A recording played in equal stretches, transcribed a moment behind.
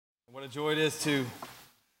What a joy it is to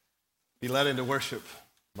be led into worship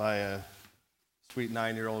by a sweet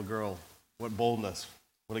 9-year-old girl. What boldness,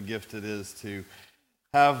 what a gift it is to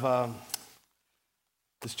have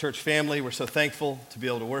this church family. We're so thankful to be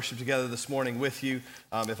able to worship together this morning with you.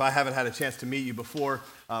 If I haven't had a chance to meet you before,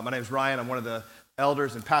 my name is Ryan. I'm one of the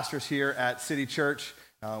elders and pastors here at City Church.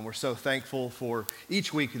 We're so thankful for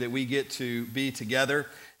each week that we get to be together.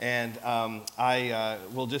 And I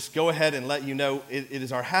will just go ahead and let you know, it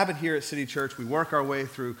is our habit here at City Church. We work our way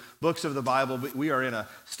through books of the Bible. We are in a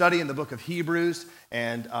study in the book of Hebrews,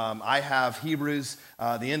 and I have Hebrews,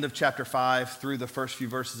 the end of chapter 5 through the first few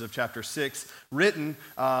verses of chapter 6, written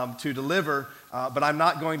to deliver, but I'm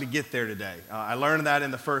not going to get there today. I learned that in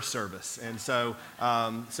the first service. And so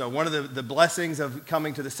one of the blessings of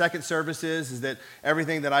coming to the second service is that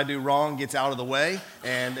everything that I do wrong gets out of the way.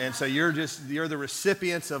 And so you're the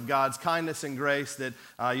recipients of God's kindness and grace that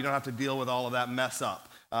you don't have to deal with all of that mess up.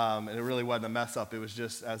 And it really wasn't a mess up. It was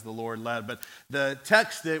just as the Lord led. But the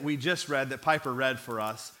text that we just read, that Piper read for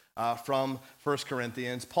us from 1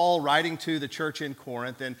 Corinthians, Paul writing to the church in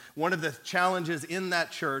Corinth, and one of the challenges in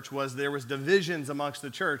that church was there was divisions amongst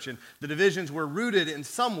the church, and the divisions were rooted in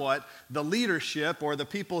somewhat the leadership or the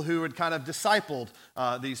people who had kind of discipled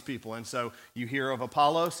these people. And so you hear of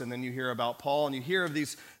Apollos, and then you hear about Paul, and you hear of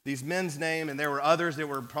these men's name, and there were others that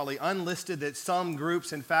were probably unlisted, that some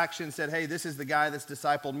groups and factions said, hey, this is the guy that's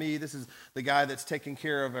discipled me, this is the guy that's taken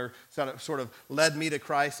care of or sort of led me to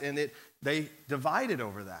Christ, and they divided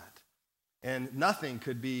over that. And nothing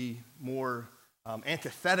could be more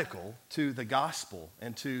antithetical to the gospel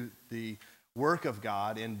and to the work of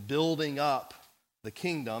God in building up the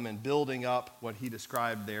kingdom and building up what he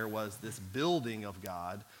described there was this building of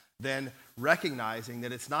God, than recognizing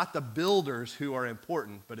that it's not the builders who are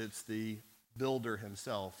important, but it's the builder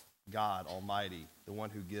himself, God Almighty, the one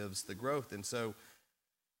who gives the growth. And so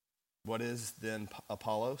what is then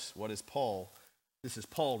Apollos? What is Paul? This is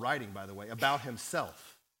Paul writing, by the way, about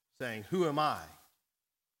himself, saying, who am I?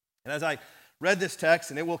 And as I read this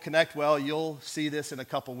text, and it will connect well, you'll see this in a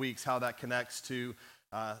couple weeks, how that connects to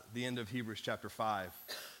the end of Hebrews chapter 5.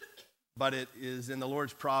 But it is in the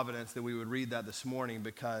Lord's providence that we would read that this morning,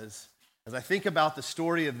 because as I think about the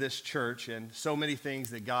story of this church and so many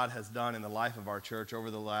things that God has done in the life of our church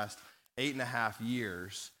over the last 8.5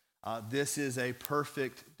 years, this is a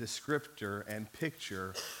perfect descriptor and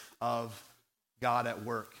picture of God at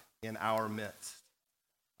work in our midst.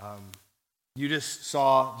 You just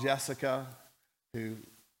saw Jessica, who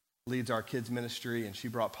leads our kids ministry, and she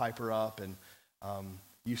brought Piper up, and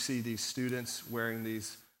you see these students wearing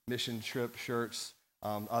these mission trip shirts,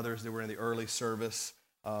 others that were in the early service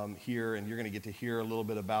here, and you're going to get to hear a little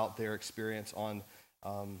bit about their experience on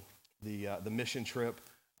the mission trip.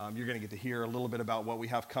 You're going to get to hear a little bit about what we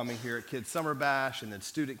have coming here at Kids Summer Bash and then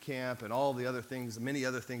student camp and all the other things, many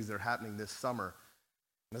other things that are happening this summer.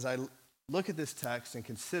 And as I look at this text and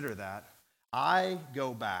consider that, I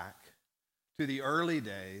go back to the early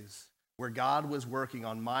days where God was working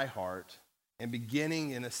on my heart and beginning,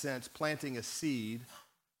 in a sense, planting a seed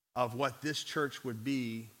of what this church would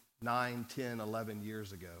be 9, 10, 11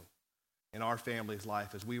 years ago in our family's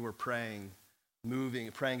life, as we were praying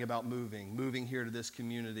about moving here to this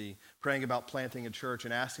community, praying about planting a church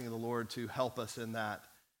and asking the Lord to help us in that.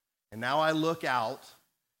 And now I look out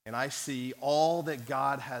and I see all that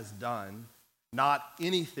God has done, not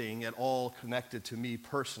anything at all connected to me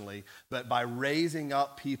personally, but by raising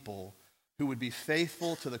up people who would be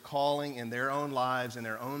faithful to the calling in their own lives, in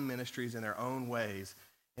their own ministries, in their own ways.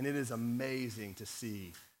 And it is amazing to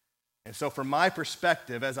see. And so from my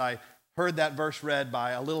perspective, as I heard that verse read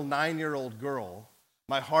by a little 9-year-old girl,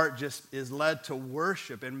 my heart just is led to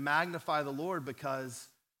worship and magnify the Lord, because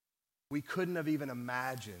we couldn't have even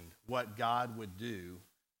imagined what God would do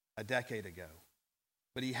a decade ago.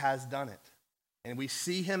 But he has done it. And we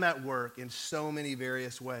see him at work in so many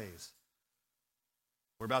various ways.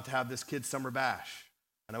 We're about to have this Kids Summer Bash.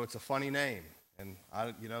 I know it's a funny name. And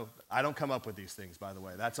I don't come up with these things, by the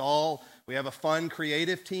way. That's all. We have a fun,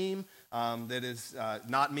 creative team that is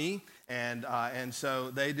not me, and so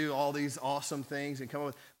they do all these awesome things and come up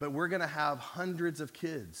with. But we're going to have hundreds of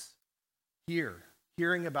kids here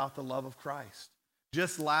hearing about the love of Christ.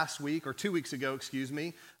 Just last week, or 2 weeks ago, excuse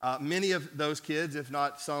me, many of those kids, if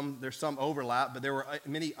not some, there's some overlap, but there were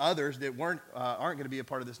many others that aren't going to be a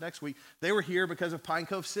part of this next week. They were here because of Pine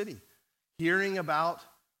Cove City, hearing about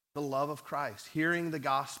the love of Christ, hearing the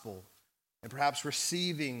gospel, and perhaps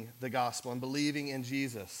receiving the gospel and believing in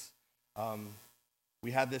Jesus. We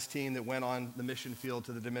had this team that went on the mission field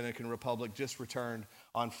to the Dominican Republic, just returned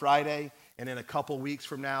on Friday. And in a couple weeks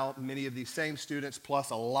from now, many of these same students, plus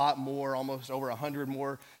a lot more, almost over 100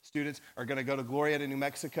 more students, are going to go to Glorieta, New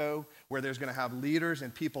Mexico, where there's going to have leaders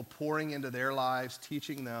and people pouring into their lives,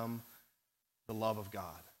 teaching them the love of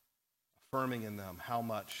God, affirming in them how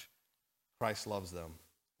much Christ loves them.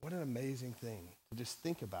 What an amazing thing to just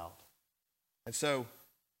think about. And so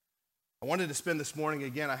I wanted to spend this morning,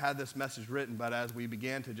 again, I had this message written, but as we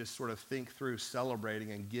began to just sort of think through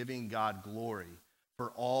celebrating and giving God glory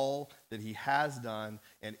for all that he has done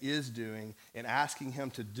and is doing, and asking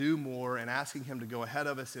him to do more and asking him to go ahead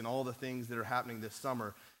of us in all the things that are happening this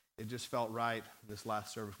summer, it just felt right this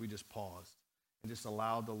last service. We just paused and just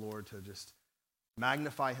allowed the Lord to just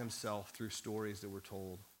magnify himself through stories that were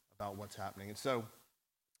told about what's happening. And so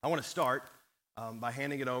I want to start by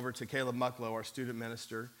handing it over to Caleb Mucklow, our student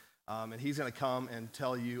minister. And he's going to come and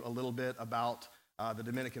tell you a little bit about the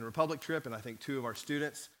Dominican Republic trip. And I think two of our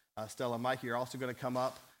students, Stella and Mikey, are also going to come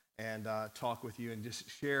up and talk with you and just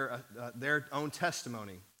share their own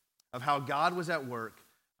testimony of how God was at work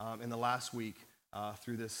in the last week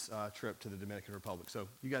through this trip to the Dominican Republic. So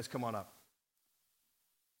you guys come on up.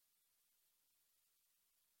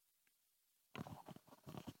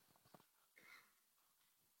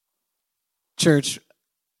 Church,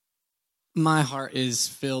 my heart is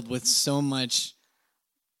filled with so much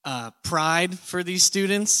pride for these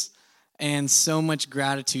students and so much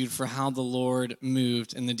gratitude for how the Lord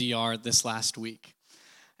moved in the DR this last week.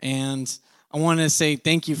 And I want to say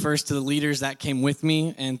thank you first to the leaders that came with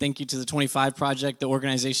me, and thank you to the 25 Project, the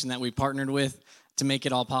organization that we partnered with to make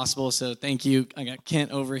it all possible. So thank you. I got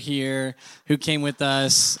Kent over here who came with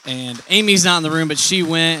us, and Amy's not in the room, but she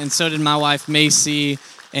went, and so did my wife, Macy,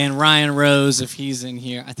 and Ryan Rose, if he's in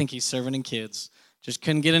here. I think he's serving in kids. Just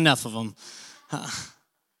couldn't get enough of them.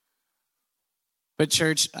 But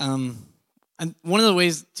church, one of the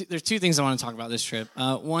ways, there's two things I want to talk about this trip.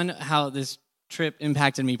 One, how this trip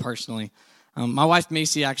impacted me personally. My wife,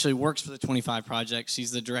 Macy, actually works for the 25 Project.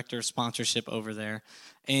 She's the director of sponsorship over there.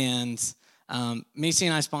 And Macy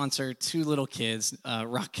and I sponsor two little kids,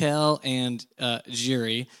 Raquel and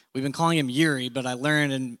Jiri. We've been calling him Yuri, but I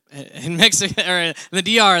learned in Mexico, or in the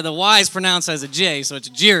DR, the Y is pronounced as a J, so it's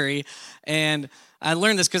Jiri. And I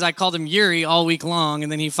learned this because I called him Yuri all week long,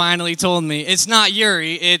 and then he finally told me, it's not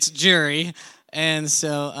Yuri, it's Jiri. And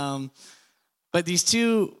so, but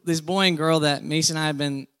this boy and girl that Mason and I have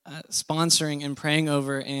been sponsoring and praying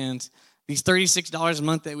over, and these $36 a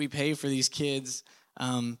month that we pay for these kids,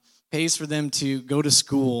 pays for them to go to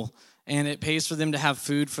school, and it pays for them to have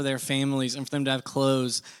food for their families and for them to have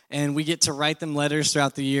clothes. And we get to write them letters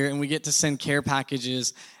throughout the year, and we get to send care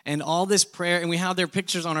packages and all this prayer, and we have their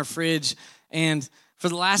pictures on our fridge. And for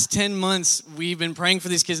the last 10 months, we've been praying for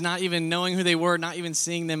these kids, not even knowing who they were, not even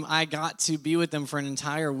seeing them. I got to be with them for an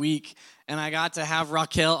entire week, and I got to have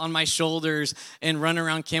Raquel on my shoulders and run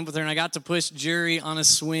around camp with her, and I got to push Jury on a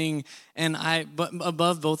swing. And but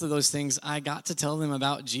above both of those things, I got to tell them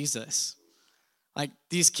about Jesus. Like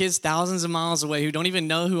these kids thousands of miles away who don't even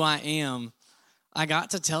know who I am, I got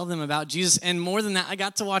to tell them about Jesus. And more than that, I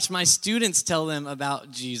got to watch my students tell them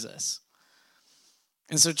about Jesus.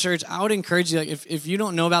 And so, church, I would encourage you, like, if you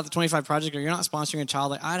don't know about the 25 Project or you're not sponsoring a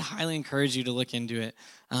child, like, I'd highly encourage you to look into it.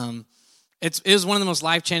 It was one of the most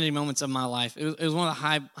life-changing moments of my life. It was one of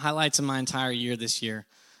the highlights of my entire year this year,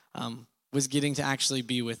 was getting to actually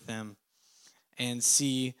be with them and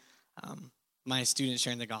see my students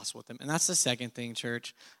sharing the gospel with them. And that's the second thing,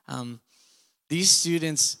 church. These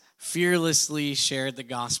students fearlessly shared the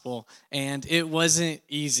gospel, and it wasn't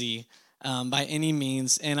easy by any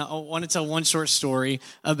means. And I want to tell one short story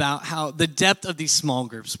about how the depth of these small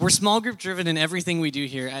groups. We're small group driven in everything we do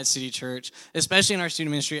here at City Church, especially in our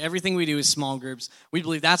student ministry. Everything we do is small groups. We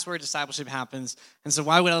believe that's where discipleship happens. And so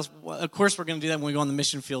why would else? Of course, we're going to do that when we go on the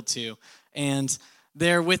mission field too. And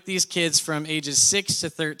they're with these kids from ages 6 to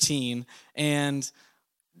 13. And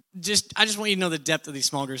I just want you to know the depth of these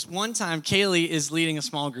small groups. One time, Kaylee is leading a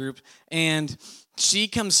small group, and she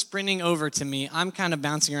comes sprinting over to me. I'm kind of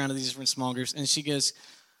bouncing around to these different small groups, and she goes,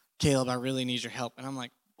 Caleb, I really need your help. And I'm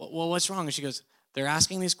like, well, what's wrong? And she goes, they're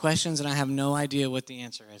asking these questions, and I have no idea what the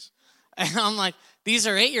answer is. And I'm like, these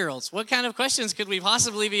are 8-year-olds. What kind of questions could we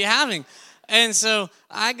possibly be having? And so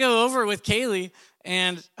I go over with Kaylee,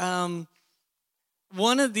 and this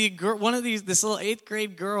little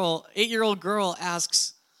 8-year-old girl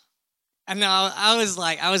asks, and now I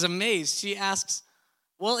was amazed. She asks,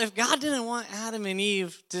 well, if God didn't want Adam and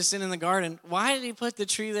Eve to sin in the garden, why did he put the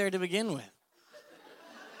tree there to begin with?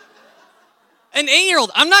 An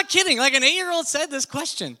 8-year-old, I'm not kidding, like an 8-year-old said this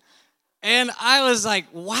question. And I was like,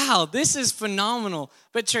 wow, this is phenomenal.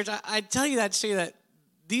 But church, I tell you that to say that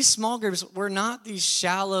these small groups were not these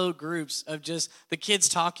shallow groups of just the kids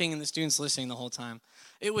talking and the students listening the whole time.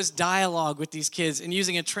 It was dialogue with these kids and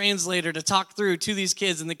using a translator to talk through to these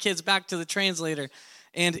kids and the kids back to the translator.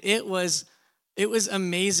 And it was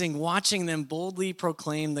amazing watching them boldly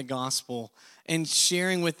proclaim the gospel and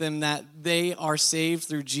sharing with them that they are saved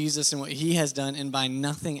through Jesus and what he has done and by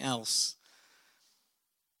nothing else.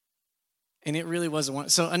 And it really was one.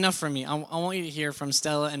 So enough from me. I want you to hear from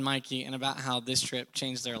Stella and Mikey and about how this trip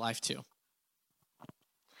changed their life too.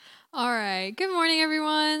 All right. Good morning,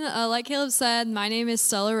 everyone. Like Caleb said, my name is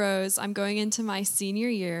Stella Rose. I'm going into my senior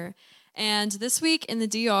year. And this week in the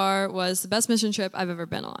DR was the best mission trip I've ever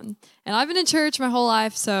been on. And I've been in church my whole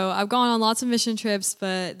life, so I've gone on lots of mission trips,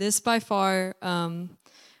 but this by far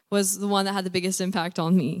was the one that had the biggest impact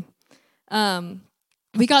on me.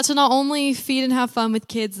 We got to not only feed and have fun with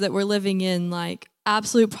kids that were living in like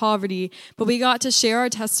absolute poverty, but we got to share our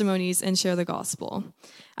testimonies and share the gospel.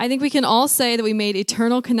 I think we can all say that we made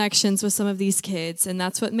eternal connections with some of these kids, and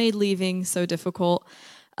that's what made leaving so difficult.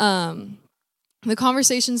 The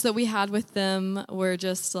conversations that we had with them were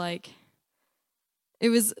just like, it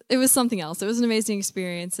was something else. It was an amazing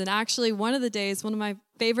experience. And actually, one of the days, one of my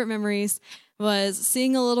favorite memories was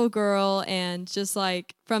seeing a little girl and just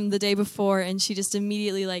like from the day before, and she just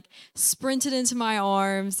immediately like sprinted into my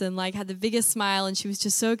arms and like had the biggest smile, and she was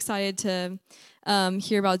just so excited to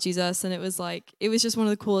hear about Jesus. And it was just one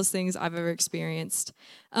of the coolest things I've ever experienced.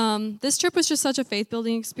 This trip was just such a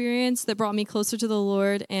faith-building experience that brought me closer to the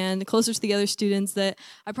Lord and closer to the other students that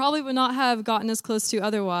I probably would not have gotten as close to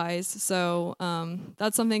otherwise. So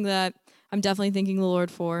that's something that I'm definitely thanking the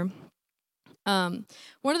Lord for.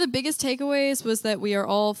 One of the biggest takeaways was that we are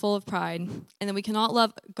all full of pride and that we cannot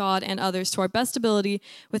love God and others to our best ability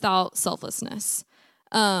without selflessness.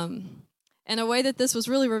 And a way that this was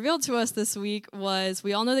really revealed to us this week was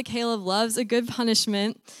we all know that Caleb loves a good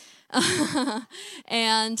punishment.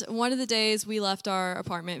 And one of the days we left our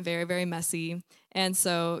apartment very, very messy. And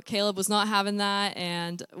so Caleb was not having that.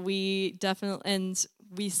 And we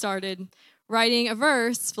started writing a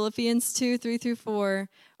verse, Philippians 2:3-4,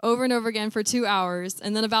 over and over again for 2 hours.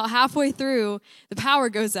 And then about halfway through, the power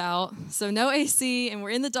goes out. So no AC, and we're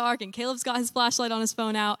in the dark, and Caleb's got his flashlight on his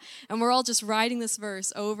phone out, and we're all just writing this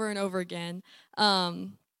verse over and over again.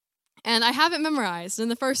 And I have it memorized. In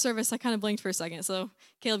the first service, I kind of blinked for a second, so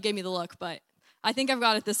Caleb gave me the look, but I think I've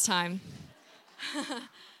got it this time.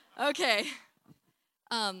 Okay.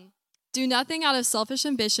 Do nothing out of selfish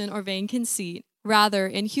ambition or vain conceit. Rather,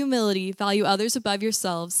 in humility, value others above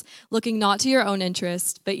yourselves, looking not to your own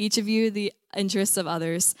interest, but each of you the interests of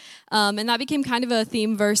others. And that became kind of a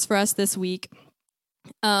theme verse for us this week.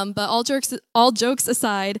 But all jokes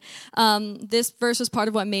aside, this verse was part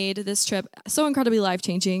of what made this trip so incredibly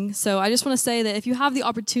life-changing. So I just want to say that if you have the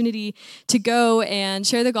opportunity to go and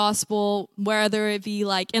share the gospel, whether it be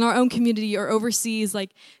like in our own community or overseas, like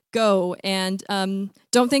go, and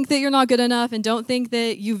don't think that you're not good enough, and don't think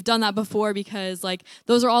that you've done that before, because like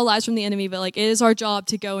those are all lies from the enemy. But like it is our job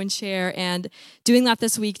to go and share, and doing that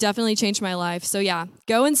this week definitely changed my life. So yeah,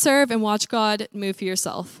 go and serve and watch God move for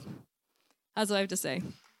yourself. That's what I have to say.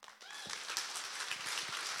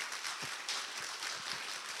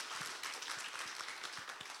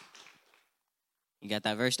 You got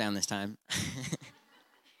that verse down this time.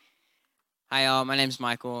 Hi, y'all. My name's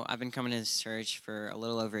Michael. I've been coming to this church for a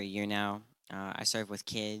little over a year now. I serve with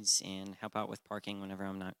kids and help out with parking whenever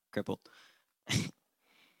I'm not crippled.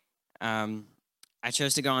 I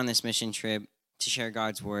chose to go on this mission trip to share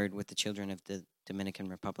God's word with the children of the Dominican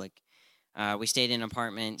Republic. We stayed in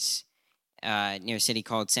apartments near a city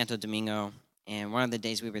called Santo Domingo, and one of the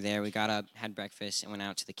days we were there, we got up, had breakfast, and went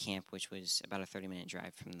out to the camp, which was about a 30-minute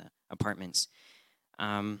drive from the apartments.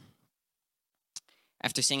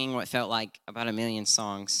 After singing what felt like about 1 million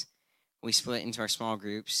songs, we split into our small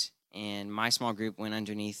groups, and my small group went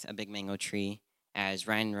underneath a big mango tree as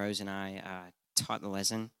Ryan, Rose, and I taught the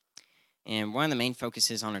lesson. And one of the main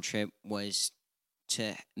focuses on our trip was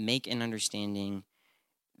to make an understanding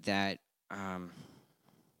that,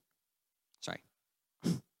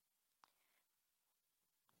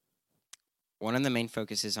 One of the main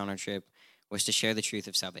focuses on our trip was to share the truth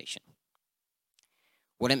of salvation,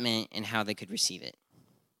 what it meant and how they could receive it.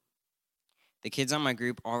 The kids on my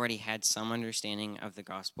group already had some understanding of the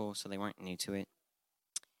gospel, so they weren't new to it.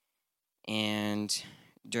 And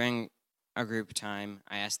during our group time,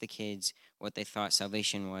 I asked the kids what they thought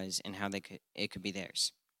salvation was and how it could be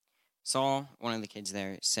theirs. Saul, one of the kids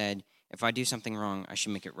there, said, "If I do something wrong, I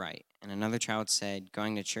should make it right." And another child said,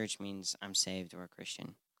 "Going to church means I'm saved or a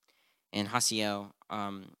Christian." And Hasiel,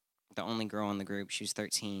 the only girl in the group, she was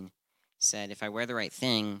 13, said, if I wear the right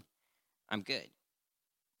thing, I'm good.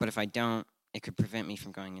 But if I don't, it could prevent me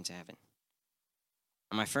from going into heaven.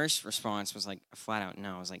 And my first response was like a flat out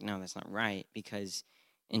no. I was like, no, that's not right, because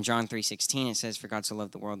in John 3:16 it says, for God so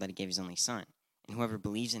loved the world that he gave his only son, and whoever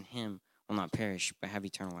believes in him will not perish but have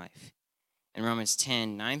eternal life. And Romans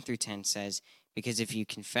 10:9-10 says, because if you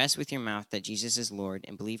confess with your mouth that Jesus is Lord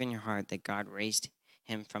and believe in your heart that God raised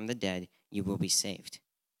him from the dead, you will be saved.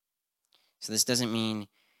 So this doesn't mean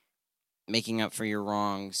making up for your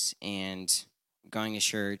wrongs and going to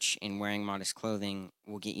church and wearing modest clothing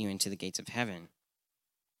will get you into the gates of heaven.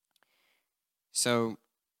 So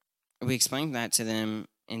we explained that to them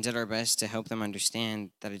and did our best to help them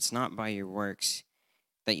understand that it's not by your works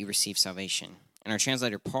that you receive salvation. And our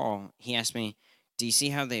translator, Paul, he asked me, do you see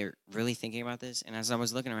how they're really thinking about this? And as I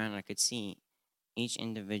was looking around, I could see each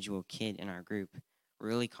individual kid in our group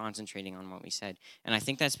really concentrating on what we said. And I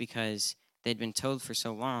think that's because they'd been told for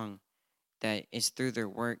so long that it's through their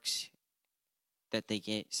works that they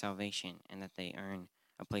get salvation and that they earn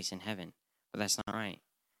a place in heaven. But that's not right.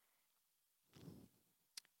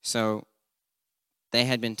 So they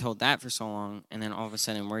had been told that for so long, and then all of a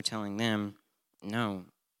sudden we're telling them, no,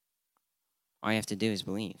 all you have to do is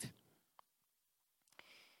believe.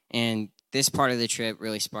 And this part of the trip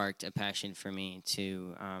really sparked a passion for me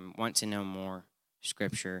to want to know more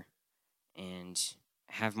Scripture and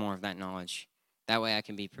have more of that knowledge. That way I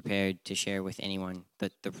can be prepared to share with anyone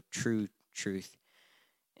the true truth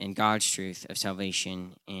and God's truth of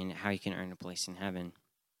salvation and how you can earn a place in heaven.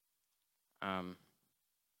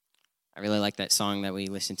 I really like that song that we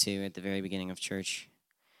listened to at the very beginning of church.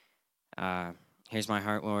 Here's my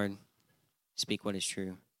heart, Lord, speak what is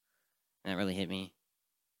true. And that really hit me.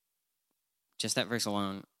 Just that verse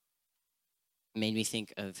alone made me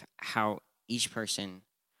think of how each person,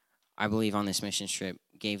 I believe, on this mission trip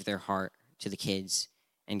gave their heart to the kids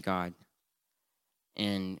and God.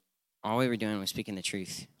 And all we were doing was speaking the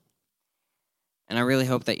truth. And I really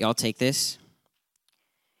hope that y'all take this,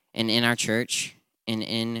 and in our church and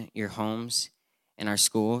in your homes, in our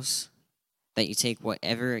schools, that you take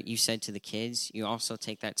whatever you said to the kids, you also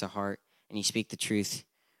take that to heart, and you speak the truth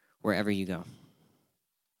wherever you go.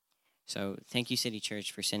 So thank you, City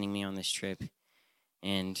Church, for sending me on this trip,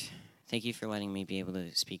 and thank you for letting me be able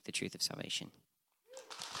to speak the truth of salvation.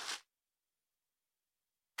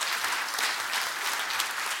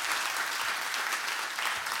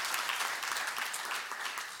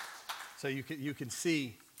 So you can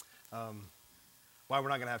see why we're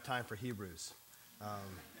not going to have time for Hebrews. But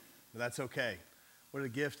that's okay. What a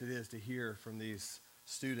gift it is to hear from these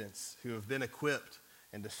students who have been equipped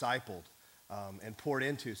and discipled and poured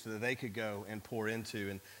into so that they could go and pour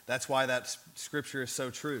into. And that's why that scripture is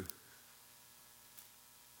so true.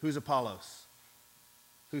 Who's Apollos?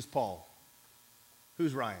 Who's Paul?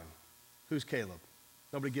 Who's Ryan? Who's Caleb?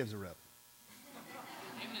 Nobody gives a rip.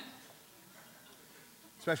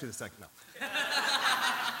 Especially the second. No.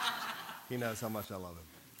 He knows how much I love him.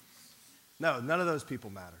 No, none of those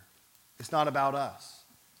people matter. It's not about us.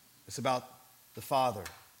 It's about the Father.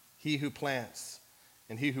 He who plants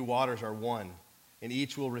and he who waters are one, and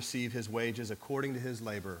each will receive his wages according to his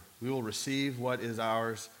labor. We will receive what is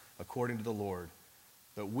ours according to the Lord.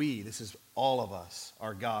 But we, this is all of us,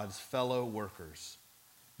 are God's fellow workers.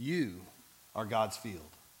 You are God's field.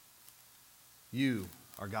 You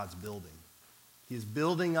are God's building. He is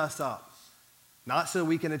building us up, not so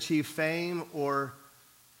we can achieve fame or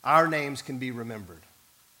our names can be remembered,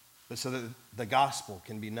 but so that the gospel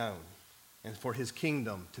can be known and for his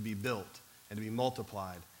kingdom to be built and to be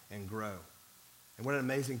multiplied and grow. And what an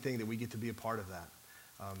amazing thing that we get to be a part of that.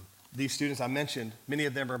 These students I mentioned, many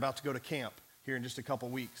of them are about to go to camp here in just a couple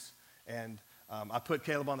weeks. And I put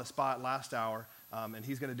Caleb on the spot last hour, and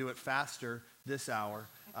he's going to do it faster this hour.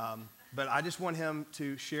 But I just want him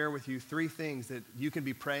to share with you 3 things that you can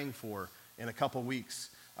be praying for in a couple weeks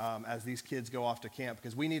as these kids go off to camp,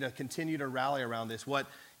 because we need to continue to rally around this. What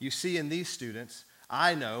you see in these students,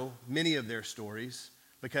 I know many of their stories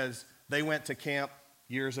because they went to camp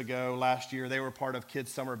years ago, last year. They were part of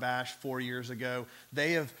Kids Summer Bash 4 years ago.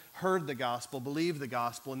 They have heard the gospel, believed the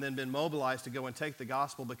gospel, and then been mobilized to go and take the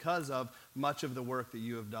gospel because of much of the work that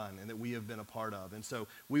you have done and that we have been a part of. And so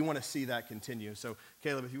we want to see that continue. So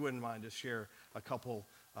Caleb, if you wouldn't mind, just share a couple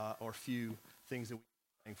or few things that we're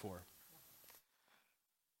praying for.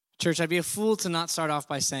 Church, I'd be a fool to not start off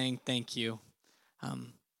by saying thank you.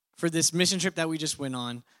 For this mission trip that we just went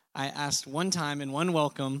on, I asked one time in one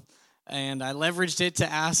welcome, and I leveraged it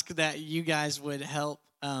to ask that you guys would help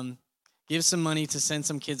give some money to send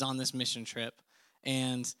some kids on this mission trip.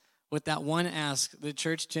 And with that one ask, the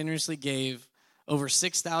church generously gave over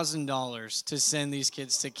 $6,000 to send these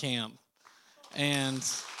kids to camp. And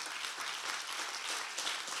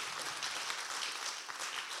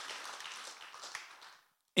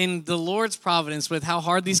in the Lord's providence, with how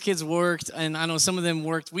hard these kids worked, and I know some of them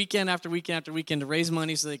worked weekend after weekend after weekend to raise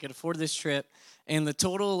money so they could afford this trip, and the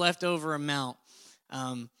total leftover amount,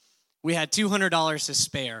 we had $200 to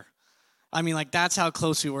spare. I mean, like, that's how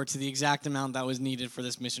close we were to the exact amount that was needed for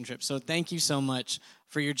this mission trip. So thank you so much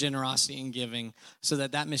for your generosity in giving so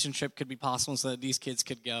that that mission trip could be possible and so that these kids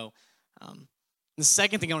could go. The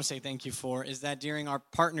second thing I want to say thank you for is that during our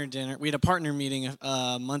partner dinner, we had a partner meeting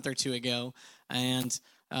a month or two ago, and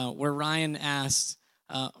where Ryan asked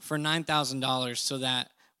for $9,000 so that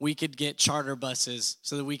we could get charter buses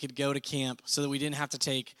so that we could go to camp, so that we didn't have to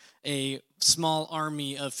take a small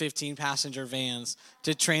army of 15-passenger vans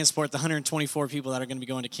to transport the 124 people that are going to be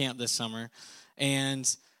going to camp this summer.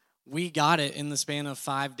 And we got it in the span of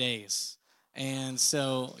 5 days. And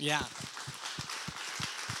so, yeah.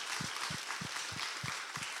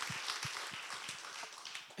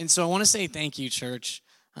 And so I want to say thank you, church.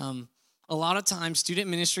 A lot of times, student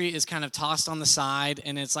ministry is kind of tossed on the side,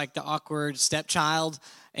 and it's like the awkward stepchild,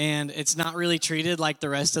 and it's not really treated like the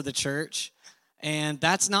rest of the church. And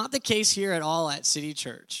that's not the case here at all at City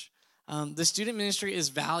Church. The student ministry is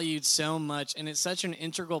valued so much, and it's such an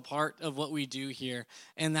integral part of what we do here,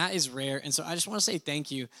 and that is rare. And so I just want to say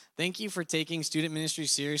thank you. Thank you for taking student ministry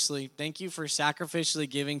seriously. Thank you for sacrificially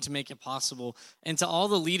giving to make it possible. And to all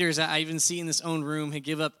the leaders that I even see in this own room who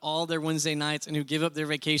give up all their Wednesday nights and who give up their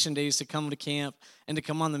vacation days to come to camp and to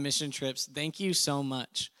come on the mission trips, thank you so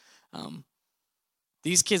much.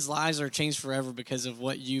 These kids' lives are changed forever because of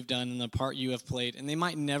what you've done and the part you have played. And they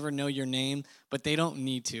might never know your name, but they don't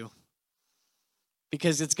need to,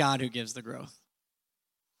 because it's God who gives the growth.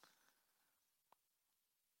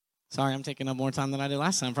 Sorry, I'm taking up more time than I did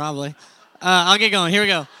last time, probably. I'll get going. Here we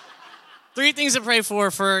go. 3 things to pray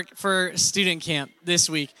for student camp this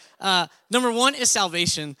week. Number 1 is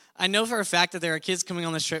salvation. I know for a fact that there are kids coming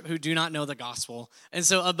on this trip who do not know the gospel. And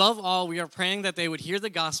so above all, we are praying that they would hear the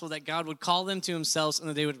gospel, that God would call them to himself, and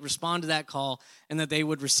that they would respond to that call, and that they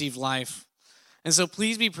would receive life. And so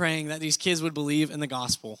please be praying that these kids would believe in the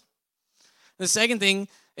gospel. The second thing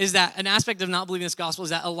is that an aspect of not believing this gospel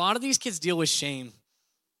is that a lot of these kids deal with shame.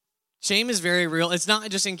 Shame is very real. It's not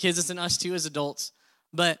just in kids, it's in us too as adults.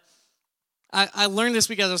 But I learned this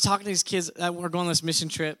week as I was talking to these kids that were going on this mission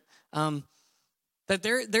trip, that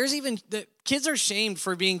there's even that kids are shamed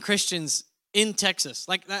for being Christians in Texas.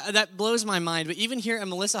 Like that blows my mind. But even here at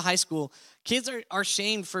Melissa High School, kids are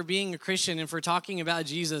shamed for being a Christian and for talking about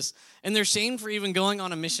Jesus, and they're shamed for even going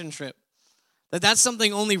on a mission trip. That's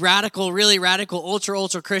something only radical, really radical,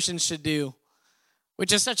 ultra Christians should do,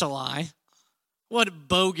 which is such a lie. What a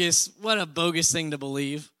bogus thing to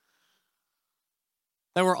believe.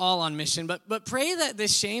 That we're all on mission. But pray that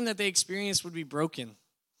this shame that they experience would be broken.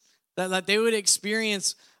 That they would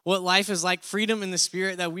experience what life is like, freedom in the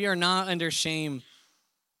spirit, that we are not under shame,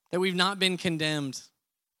 that we've not been condemned.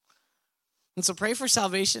 And so pray for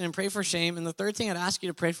salvation and pray for shame. And the third thing I'd ask you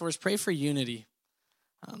to pray for is pray for unity.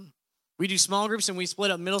 We do small groups, and we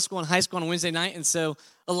split up middle school and high school on Wednesday night, and so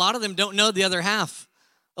a lot of them don't know the other half.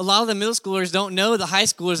 A lot of the middle schoolers don't know the high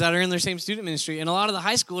schoolers that are in their same student ministry, and a lot of the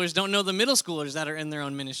high schoolers don't know the middle schoolers that are in their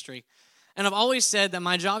own ministry. And I've always said that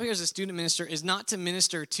my job here as a student minister is not to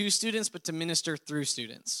minister to students, but to minister through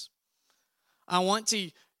students. I want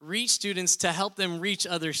to reach students to help them reach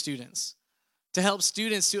other students, to help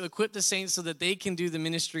students to equip the saints so that they can do the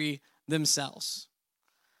ministry themselves.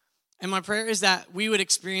 And my prayer is that we would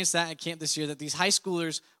experience that at camp this year, that these high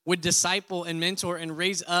schoolers would disciple and mentor and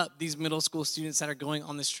raise up these middle school students that are going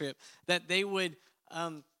on this trip, that they would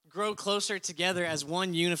grow closer together as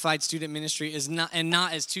one unified student ministry and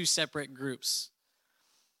not as 2 separate groups.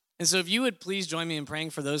 And so if you would please join me in praying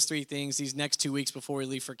for those 3 things these next 2 weeks before we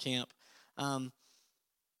leave for camp,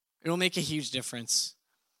 it'll make a huge difference.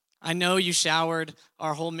 I know you showered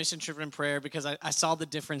our whole mission trip in prayer because I saw the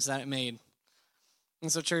difference that it made.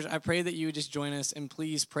 And so, church, I pray that you would just join us and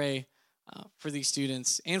please pray for these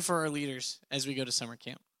students and for our leaders as we go to summer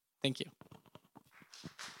camp. Thank you.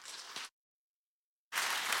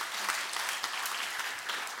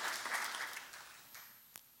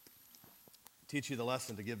 Teach you the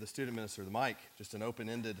lesson to give the student minister the mic, just an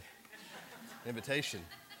open-ended invitation.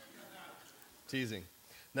 Teasing.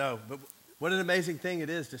 No, but what an amazing thing it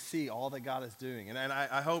is to see all that God is doing. And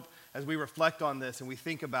I hope as we reflect on this and we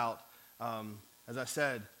think about, as I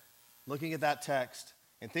said, looking at that text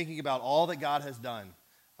and thinking about all that God has done.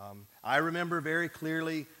 I remember very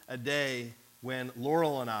clearly a day when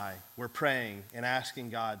Laurel and I were praying and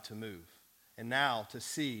asking God to move. And now to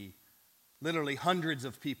see Literally hundreds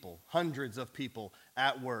of people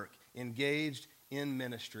at work, engaged in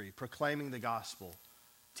ministry, proclaiming the gospel,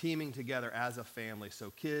 teaming together as a family so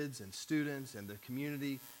kids and students and the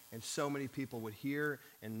community and so many people would hear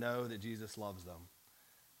and know that Jesus loves them.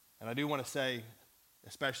 And I do want to say,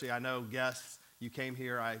 especially I know guests, you came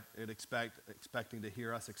here, I would expecting to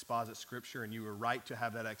hear us exposit Scripture, and you were right to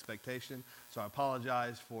have that expectation. So I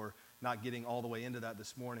apologize for not getting all the way into that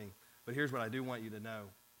this morning. But here's what I do want you to know.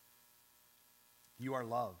 You are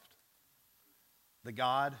loved. The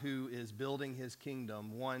God who is building his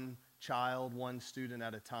kingdom, one child, one student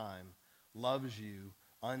at a time, loves you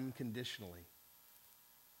unconditionally.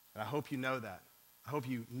 And I hope you know that. I hope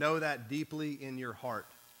you know that deeply in your heart.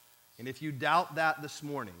 And if you doubt that this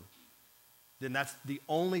morning, then that's the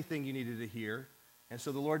only thing you needed to hear. And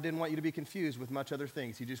so the Lord didn't want you to be confused with much other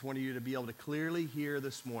things. He just wanted you to be able to clearly hear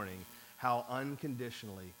this morning how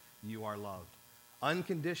unconditionally you are loved.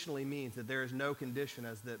 Unconditionally means that there is no condition,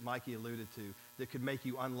 as that Mikey alluded to, that could make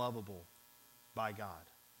you unlovable by God.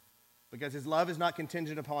 Because his love is not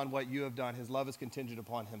contingent upon what you have done. His love is contingent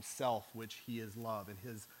upon himself, which he is love, and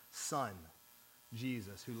his son,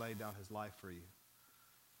 Jesus, who laid down his life for you.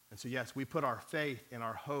 And so yes, we put our faith and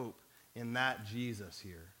our hope in that Jesus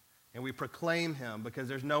here. And we proclaim him because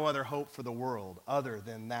there's no other hope for the world other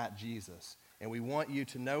than that Jesus. And we want you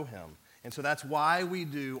to know him. And so that's why we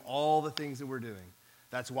do all the things that we're doing.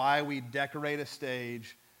 That's why we decorate a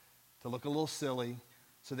stage to look a little silly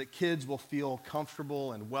so that kids will feel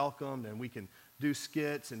comfortable and welcomed, and we can do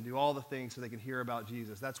skits and do all the things so they can hear about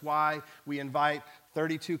Jesus. That's why we invite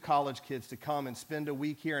 32 college kids to come and spend a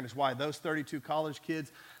week here, and it's why those 32 college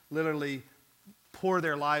kids literally pour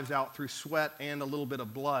their lives out through sweat and a little bit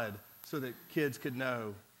of blood so that kids could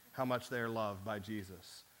know how much they are loved by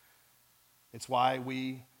Jesus. It's why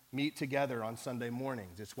we meet together on Sunday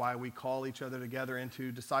mornings. It's why we call each other together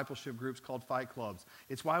into discipleship groups called Fight Clubs.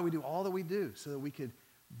 It's why we do all that we do so that we could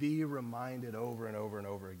be reminded over and over and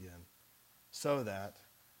over again so that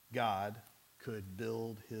God could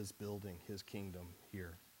build his building, his kingdom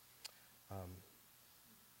here.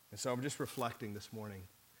 And so I'm just reflecting this morning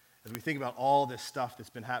as we think about all this stuff that's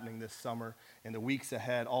been happening this summer and the weeks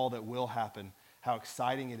ahead, all that will happen, how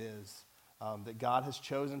exciting it is that God has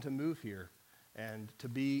chosen to move here and to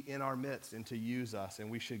be in our midst and to use us, and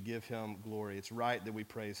we should give him glory. It's right that we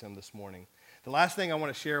praise him this morning. The last thing I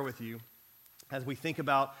want to share with you as we think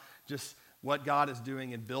about just what God is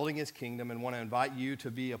doing in building his kingdom and want to invite you to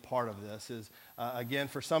be a part of this is, again,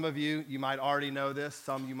 for some of you, you might already know this,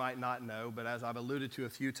 some you might not know, but as I've alluded to a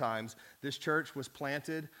few times, this church was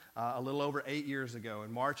planted a little over 8 years ago.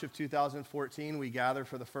 In March of 2014, we gathered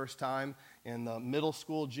for the first time in the middle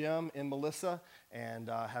school gym in Melissa and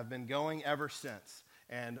have been going ever since.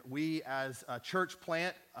 And we, as a church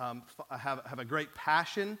plant, have a great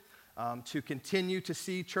passion to continue to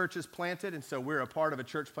see churches planted. And so we're a part of a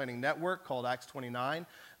church planting network called Acts 29.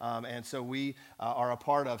 And so we are a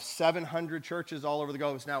part of 700 churches all over the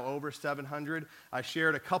globe. It's now over 700. I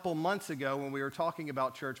shared a couple months ago when we were talking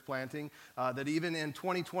about church planting that even in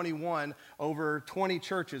 2021, over 20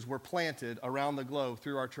 churches were planted around the globe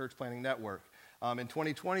through our church planting network. In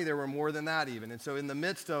 2020, there were more than that even. And so in the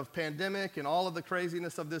midst of pandemic and all of the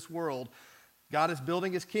craziness of this world, God is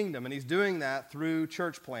building his kingdom, and he's doing that through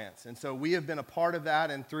church plants. And so we have been a part of that,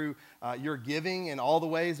 and through your giving and all the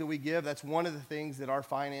ways that we give, that's one of the things that our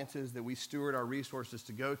finances, that we steward our resources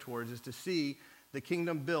to go towards, is to see the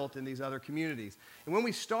kingdom built in these other communities. And when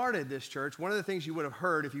we started this church, one of the things you would have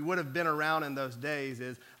heard, if you would have been around in those days,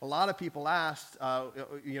 is a lot of people asked,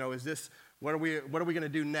 is this, what are we going to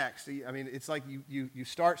do next? I mean, it's like you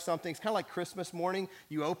start something. It's kind of like Christmas morning.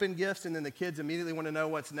 You open gifts, and then the kids immediately want to know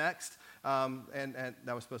what's next. And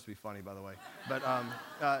that was supposed to be funny, by the way. But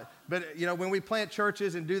when we plant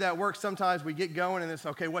churches and do that work, sometimes we get going and it's,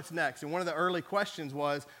 okay, what's next? And one of the early questions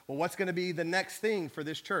was, well, what's going to be the next thing for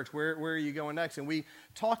this church? Where are you going next? And we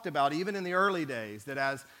talked about, even in the early days, that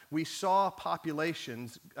as we saw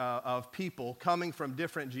populations of people coming from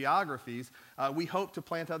different geographies, we hoped to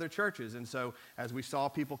plant other churches. And so as we saw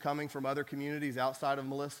people coming from other communities outside of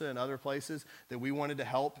Melissa and other places, that we wanted to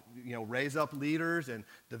help, raise up leaders and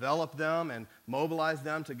develop them and mobilize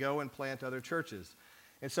them to go and plant other churches.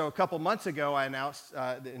 And so a couple months ago, I announced,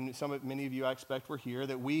 and many of you I expect were here,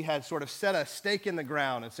 that we had sort of set a stake in the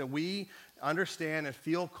ground. And so we understand and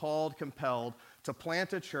feel called, compelled to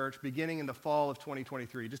plant a church beginning in the fall of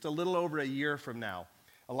 2023, just a little over a year from now.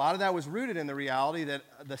 a lot of that was rooted in the reality that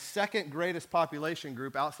the second greatest population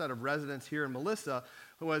group outside of residents here in Melissa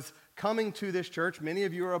was coming to this church. Many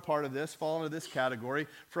of you are a part of this, fall into this category,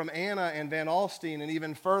 from Anna and Van Alstyne and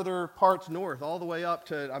even further parts north, all the way up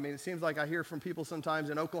to, it seems like I hear from people sometimes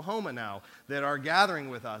in Oklahoma now that are gathering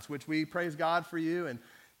with us, which we praise God for you. And,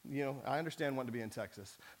 I understand wanting to be in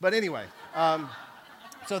Texas. But anyway,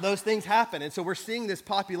 so those things happen. And so we're seeing this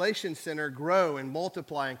population center grow and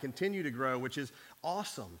multiply and continue to grow, which is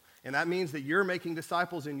awesome. And that means that you're making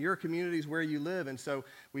disciples in your communities where you live. And so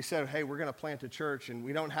we said, hey, we're going to plant a church. And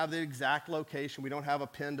we don't have the exact location. We don't have a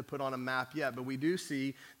pin to put on a map yet. But we do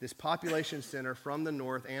see this population center from the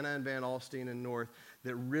north, Anna and Van Alstyne and north,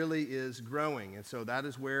 that really is growing. And so that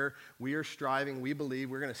is where we are striving. We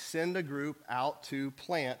believe we're going to send a group out to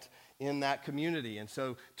plant in that community. And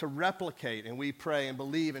so to replicate, and we pray and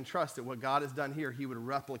believe and trust that what God has done here, he would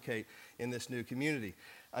replicate in this new community.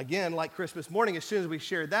 Again, like Christmas morning, as soon as we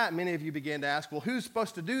shared that, many of you began to ask, well, who's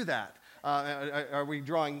supposed to do that? Are we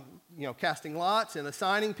drawing, casting lots and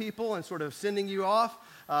assigning people and sort of sending you off?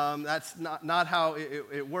 That's not how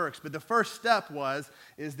it works. But the first step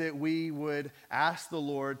is that we would ask the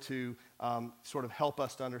Lord to sort of help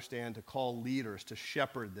us to understand, to call leaders, to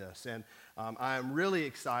shepherd this. And I am really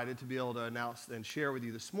excited to be able to announce and share with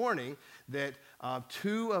you this morning that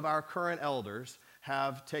 2 of our current elders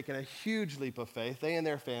have taken a huge leap of faith, they and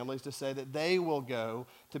their families, to say that they will go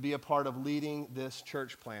to be a part of leading this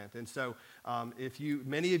church plant. And so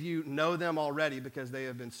many of you know them already because they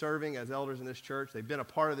have been serving as elders in this church. They've been a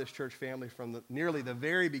part of this church family from nearly the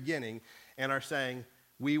very beginning and are saying,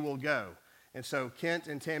 we will go. And so Kent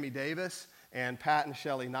and Tammy Davis and Pat and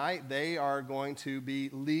Shelley Knight, they are going to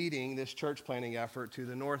be leading this church planting effort to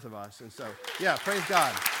the north of us. And so, yeah, praise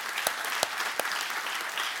God.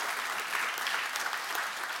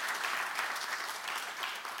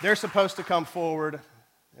 They're supposed to come forward,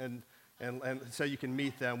 and so you can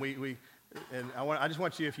meet them. I just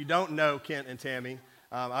want you, if you don't know Kent and Tammy,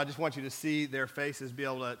 I just want you to see their faces, be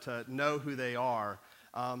able to know who they are.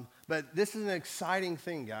 But this is an exciting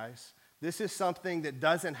thing, guys. This is something that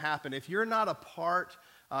doesn't happen. If you're not a part,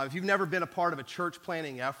 if you've never been a part of a church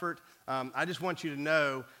planting effort, I just want you to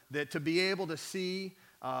know that to be able to see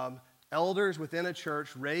elders within a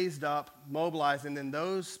church raised up, mobilized, and then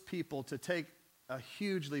those people to take a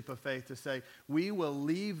huge leap of faith to say, we will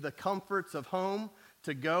leave the comforts of home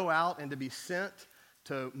to go out and to be sent,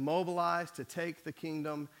 to mobilize, to take the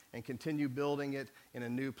kingdom and continue building it in a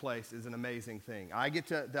new place is an amazing thing. I get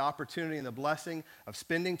the opportunity and the blessing of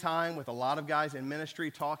spending time with a lot of guys in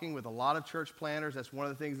ministry, talking with a lot of church planners. That's one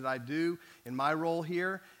of the things that I do in my role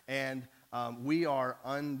here. And we are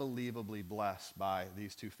unbelievably blessed by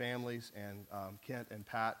these 2 families, and Kent and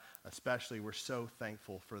Pat especially. We're so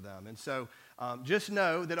thankful for them. And so just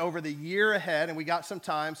know that over the year ahead, and we got some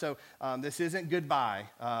time, so this isn't goodbye,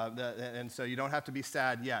 and so you don't have to be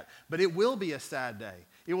sad yet. But it will be a sad day.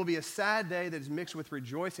 It will be a sad day that is mixed with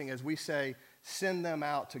rejoicing as we say, send them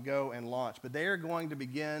out to go and launch. But they are going to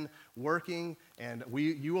begin working, and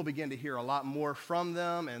you will begin to hear a lot more from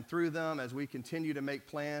them and through them as we continue to make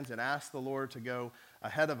plans and ask the Lord to go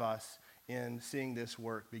ahead of us in seeing this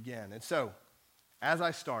work begin. And so, as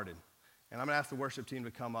I started, and I'm going to ask the worship team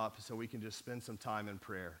to come up so we can just spend some time in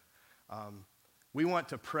prayer. We want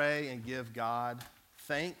to pray and give God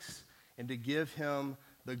thanks and to give him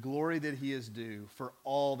the glory that he is due for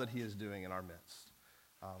all that he is doing in our midst.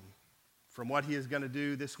 From what he is going to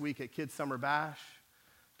do this week at Kids Summer Bash,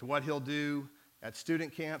 to what he'll do at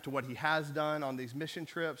student camp, to what he has done on these mission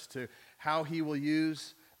trips, to how he will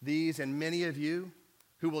use these and many of you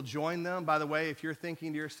who will join them. By the way, if you're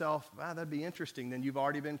thinking to yourself, wow, that'd be interesting, then you've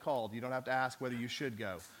already been called. You don't have to ask whether you should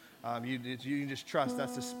go. You can just trust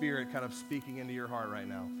that's the Spirit kind of speaking into your heart right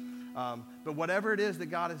now. But whatever it is that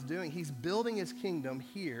God is doing, he's building his kingdom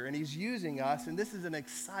here, and he's using us, and this is an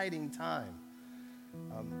exciting time.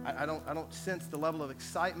 I don't sense the level of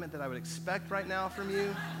excitement that I would expect right now from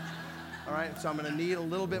you. All right, so I'm going to need a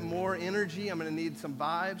little bit more energy. I'm going to need some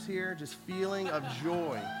vibes here, just feeling of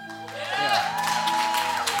joy. Yeah.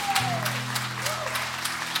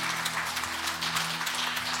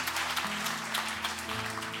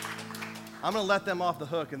 I'm going to let them off the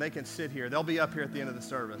hook, and they can sit here. They'll be up here at the end of the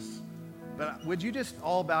service. But would you just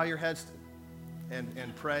all bow your heads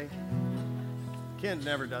and pray? Ken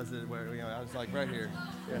never does it where, I was like right here.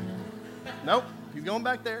 Yeah. Nope, he's going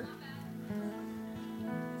back there.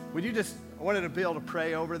 Would you just, I wanted to be able to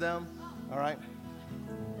pray over them, all right?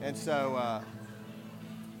 And so,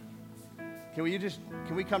 can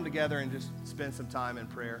we come together and just spend some time in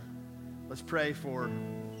prayer? Let's pray for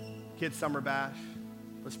Kids Summer Bash.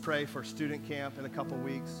 Let's pray for student camp in a couple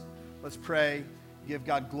weeks. Let's pray give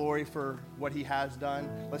God glory for what he has done.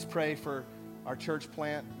 Let's pray for our church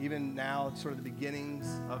plant, even now, sort of the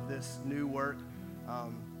beginnings of this new work.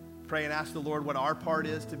 Pray and ask the Lord what our part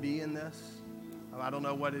is to be in this. I don't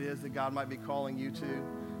know what it is that God might be calling you to.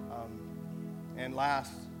 And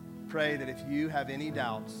last, pray that if you have any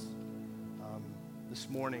doubts this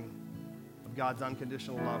morning of God's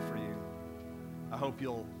unconditional love for you, I hope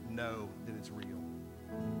you'll know that it's real.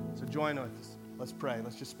 So join with us. Let's pray.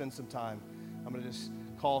 Let's just spend some time. I'm going to just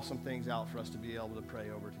call some things out for us to be able to pray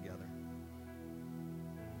over together.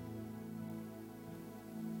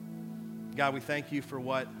 God, we thank you for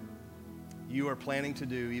what you are planning to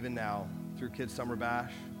do even now through Kids Summer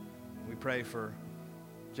Bash. We pray for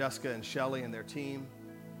Jessica and Shelly and their team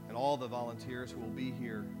and all the volunteers who will be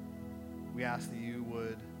here. We ask that you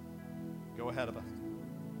would go ahead of us,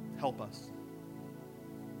 help us,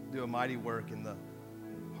 do a mighty work in the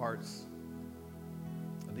hearts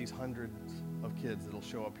of these hundreds of kids that will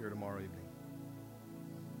show up here tomorrow evening.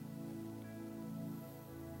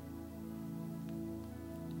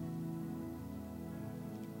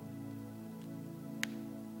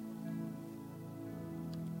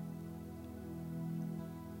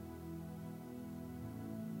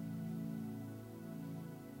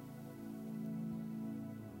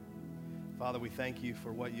 Father, we thank you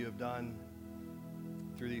for what you have done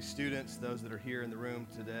through these students, those that are here in the room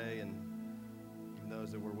today, and even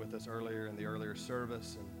those that were with us earlier in the earlier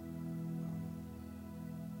service. And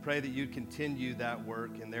pray that you'd continue that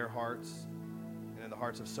work in their hearts and in the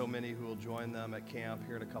hearts of so many who will join them at camp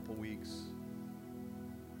here in a couple weeks.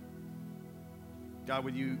 God,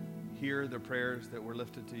 would you hear the prayers that were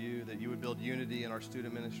lifted to you, that you would build unity in our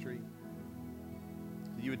student ministry,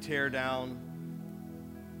 that you would tear down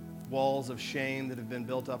walls of shame that have been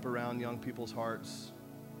built up around young people's hearts.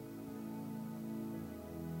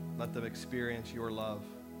 Let them experience your love.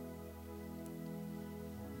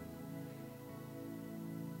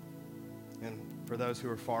 And for those who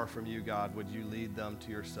are far from you, God, would you lead them to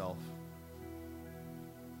yourself?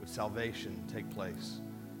 Would salvation take place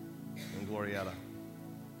in Glorieta?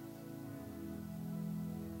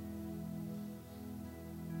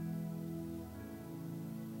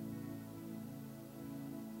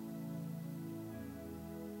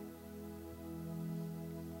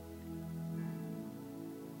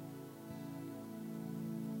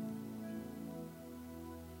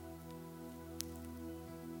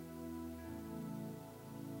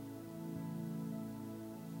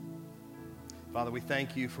 Father, we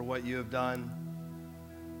thank you for what you have done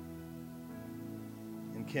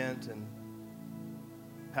in Kent and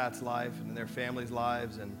Pat's life and in their families'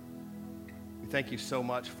 lives. And we thank you so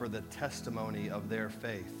much for the testimony of their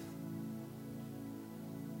faith,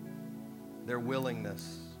 their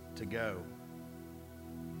willingness to go.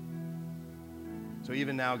 So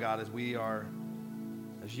even now, God, as we are,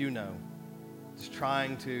 as you know, just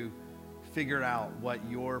trying to figure out what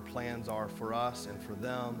your plans are for us and for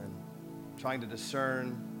them, and trying to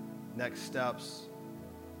discern next steps.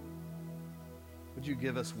 Would you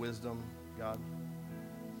give us wisdom, God?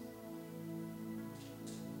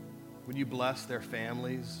 Would you bless their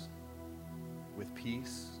families with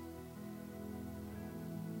peace,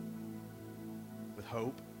 with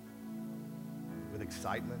hope, with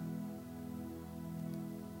excitement?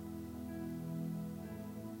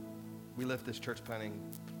 We lift this church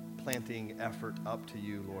planting effort up to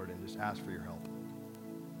you, Lord, and just ask for your help.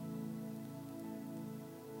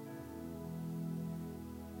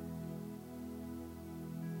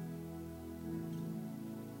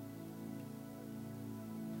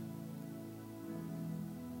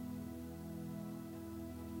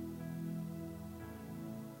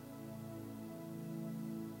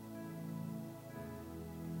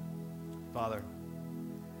 Father,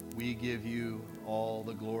 we give you all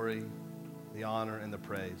the glory, the honor, and the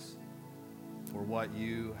praise for what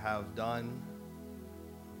you have done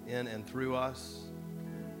in and through us.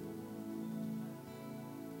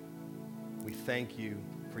 We thank you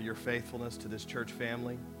for your faithfulness to this church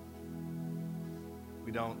family.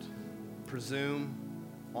 We don't presume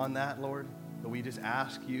on that, Lord, but we just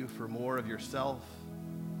ask you for more of yourself.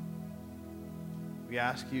 We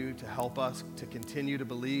ask you to help us to continue to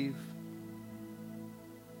believe.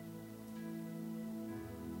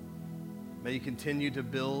 May you continue to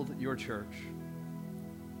build your church,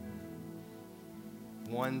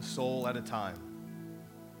 one soul at a time.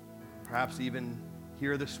 Perhaps even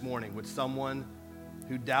here this morning, would someone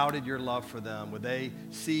who doubted your love for them, would they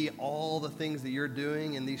see all the things that you're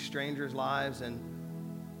doing in these strangers' lives and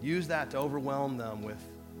use that to overwhelm them with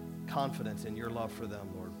confidence in your love for them,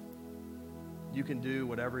 Lord? You can do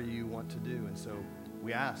whatever you want to do, and so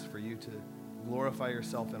we ask for you to glorify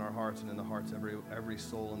yourself in our hearts and in the hearts of every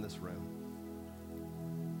soul in this room.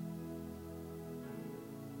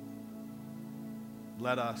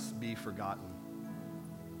 Let us be forgotten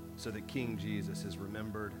so that King Jesus is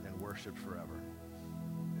remembered and worshiped forever.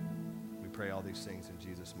 We pray all these things in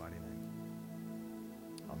Jesus' mighty name.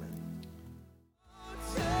 Amen.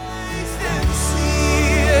 Taste and see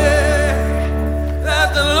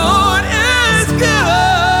that the Lord is good.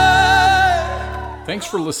 Thanks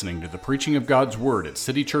for listening to the preaching of God's Word at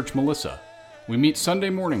City Church Melissa. We meet Sunday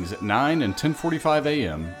mornings at 9 and 10:45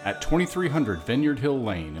 a.m. at 2300 Vineyard Hill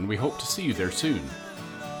Lane, and we hope to see you there soon.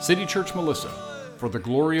 City Church Melissa, for the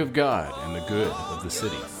glory of God and the good of the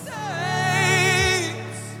city.